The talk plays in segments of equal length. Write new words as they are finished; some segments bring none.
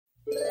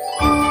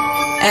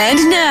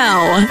And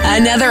now,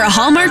 another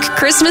Hallmark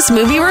Christmas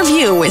movie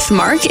review with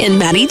Mark and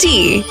Matty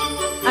D.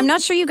 I'm not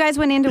sure you guys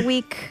went into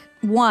week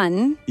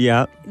one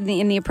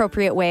in the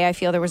appropriate way. I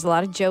feel there was a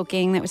lot of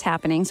joking that was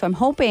happening. So I'm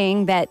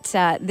hoping that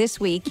this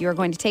week you're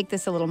going to take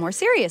this a little more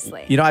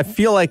seriously. You know, I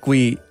feel like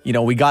we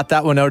got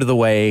that one out of the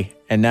way,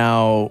 and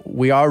now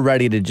we are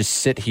ready to just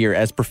sit here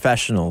as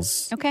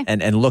professionals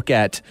and look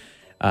at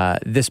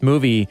this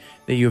movie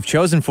that you have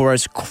chosen for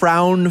us,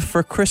 Crown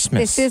for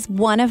Christmas. This is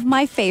one of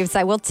my faves.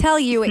 I will tell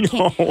you, it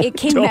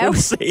came don't out.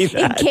 say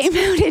that. It came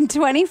out in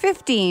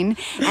 2015,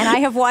 and I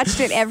have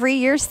watched it every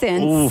year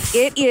since. Oof.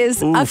 It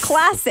is a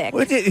classic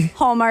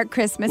Hallmark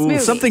Christmas movie.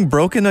 Something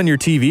broken on your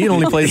TV? It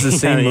only plays the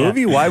same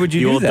movie? Why would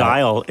you do that?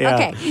 Dial. Yeah.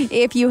 Okay,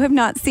 if you have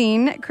not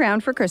seen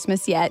Crown for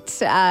Christmas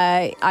yet,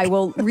 I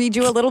will read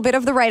you a little bit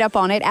of the write-up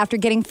on it. After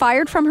getting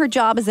fired from her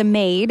job as a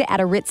maid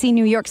at a ritzy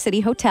New York City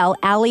hotel,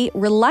 Allie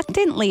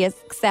reluctantly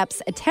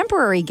accepts a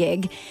temporary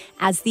gig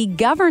as the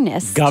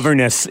governess.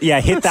 Governess.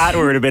 Yeah, hit that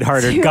word a bit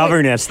harder.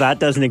 Governess. That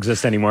doesn't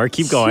exist anymore.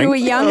 Keep going. To a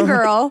young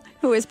girl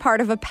who is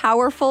part of a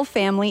powerful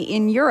family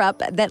in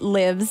Europe that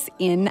lives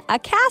in a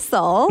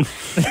castle.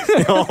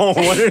 Oh,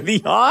 what are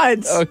the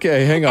odds?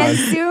 Okay, hang on. And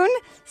soon,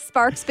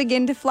 sparks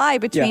begin to fly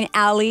between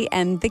Allie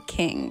and the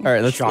king. All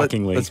right, let's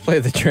play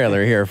the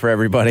trailer here for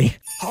everybody.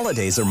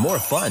 Holidays are more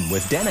fun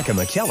with Danica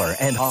McKellar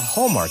and a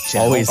Hallmark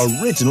Channel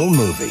original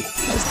movie.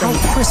 That's how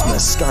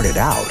Christmas started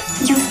out.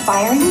 You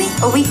fired me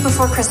a week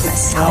before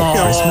Christmas. How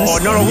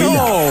Christmas no.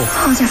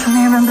 I'll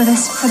definitely remember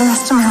this for the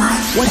rest of my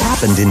life. What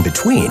happened in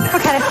between?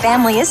 What kind of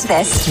family is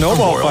this?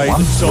 Snowball fight.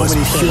 Was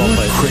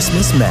pure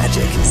Christmas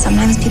magic.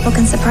 Sometimes people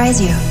can surprise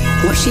you.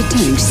 What's she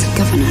doing? Just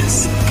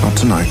governess. Not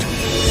tonight.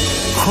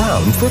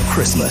 Crown for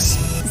Christmas.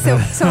 So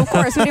of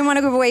course, we didn't want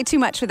to give away too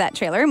much with that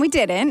trailer, and we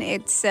didn't.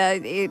 It's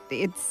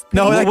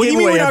No, that what do gave you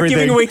mean away we're not everything.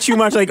 giving away too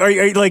much? Like,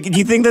 are like, do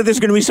you think that there's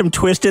going to be some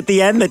twist at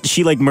the end that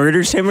she like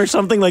murders him or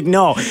something? Like,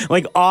 no.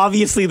 Like,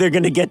 obviously they're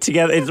going to get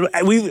together.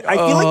 I feel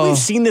like we've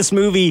seen this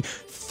movie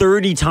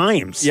 30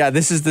 times. Yeah,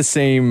 this is the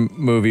same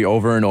movie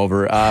over and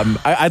over.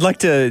 I'd like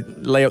to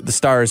lay out the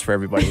stars for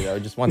everybody, though,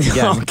 just once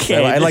again.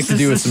 Okay, I'd like to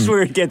do this is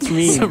where it gets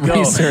me. some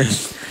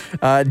research.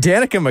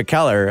 Danica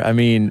McKellar, I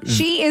mean...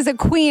 She is a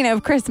queen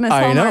of Christmas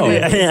I Hallmark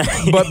know.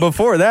 movies. But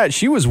before that,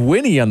 she was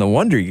Winnie on the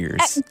Wonder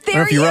Years. I don't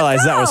know if you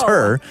realize that was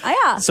her.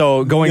 Yeah.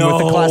 So going with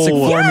the classic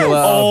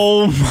formula.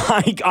 Oh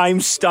my,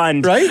 I'm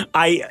stunned. Right?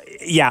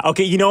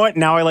 Okay, you know what?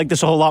 Now I like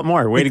this a whole lot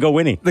more. Way to go,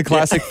 Winnie. The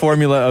classic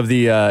formula of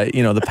the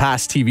the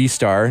past TV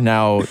star,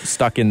 now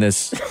stuck in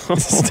this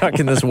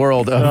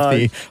world of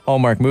the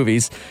Hallmark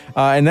movies.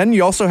 And then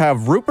you also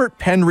have Rupert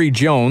Penry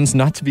Jones,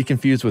 not to be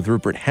confused with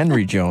Rupert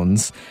Henry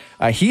Jones.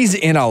 He's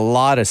in a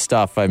lot of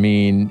stuff. I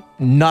mean,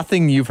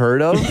 nothing you've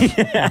heard of,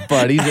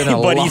 but he's in a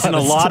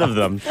lot of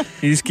them.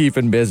 He's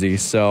keeping busy.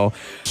 So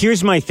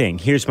here's my thing.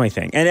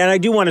 And I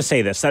do want to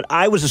say this, that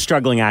I was a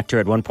struggling actor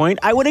at one point.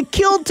 I would have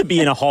killed to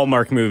be in a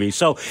Hallmark movie.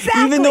 So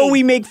even though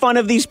we make fun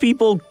of these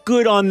people,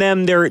 good on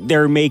them.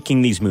 They're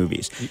making these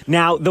movies.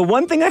 Now, the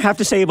one thing I have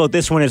to say about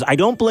this one is I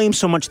don't blame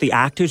so much the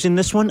actors in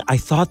this one. I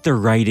thought the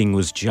writing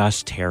was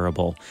just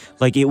terrible.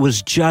 Like, it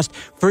was just,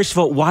 first of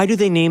all, why do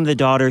they name the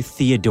daughter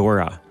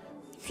Theodora?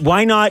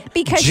 Why not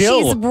Because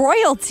Jill? she's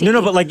royalty.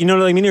 No, but like, you know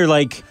what I mean? Or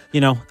like,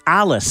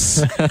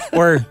 Alice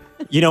or,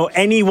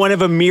 any one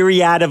of a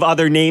myriad of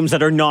other names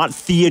that are not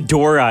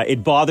Theodora.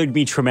 It bothered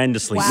me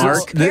tremendously. Wow.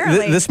 Mark?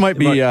 this might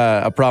be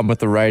a problem with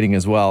the writing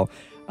as well.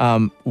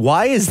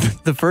 Why is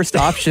the first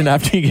option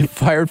after you get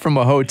fired from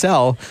a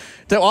hotel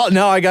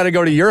now I got to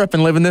go to Europe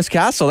and live in this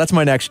castle? That's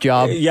my next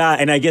job. Yeah,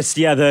 and I guess,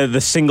 the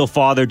single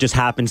father just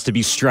happens to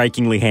be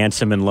strikingly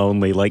handsome and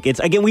lonely. Like,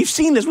 it's, again, we've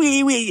seen this.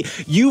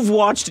 You've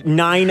watched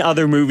 9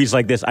 other movies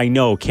like this. I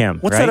know, Kim.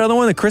 What's right? that other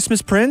one, The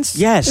Christmas Prince?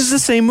 Yes. This is the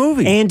same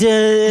movie. And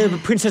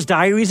Princess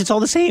Diaries, it's all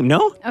the same,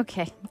 no?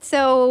 Okay,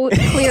 so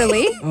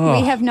clearly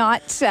we have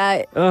not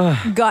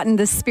gotten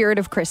the spirit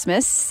of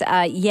Christmas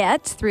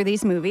yet through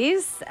these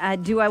movies.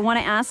 Do I want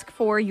to ask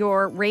for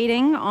your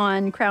rating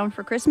on Crown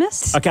for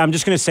Christmas? Okay, I'm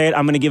just going to say it.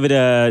 I'm going to give it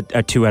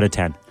a 2 out of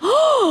 10.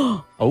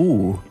 Oh.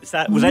 Was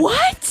that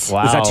What?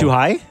 Wow. Was that too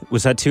high?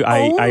 Was that too...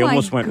 I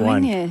almost went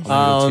goodness.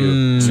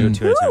 1.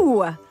 2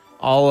 Ooh.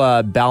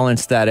 I'll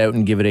balance that out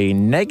and give it a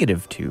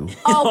 -2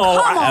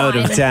 Oh, come out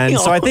of on. 10.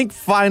 So I think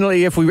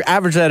finally, if we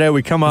average that out,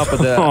 we come up with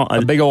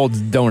a big old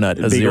donut,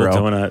 a Big 0.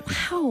 old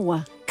donut.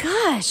 Wow.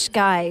 Gosh,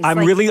 guys. I'm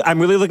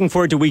really looking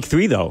forward to week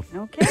 3, though.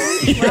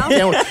 Okay.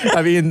 Well,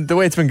 I mean, the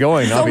way it's been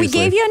going, so obviously.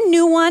 we gave you a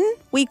new one,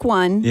 week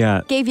 1.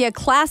 Yeah. Gave you a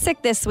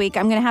classic this week.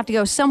 I'm going to have to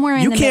go somewhere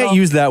in You the middle. can't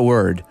use that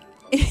word.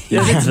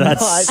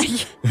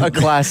 That's A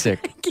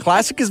classic.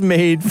 Classic is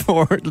made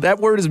for, that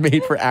word is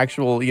made for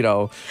actual,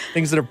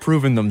 things that have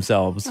proven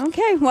themselves.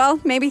 Okay, well,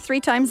 maybe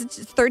third time's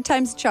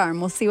a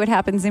charm. We'll see what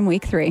happens in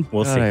week 3.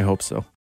 We'll see. I hope so.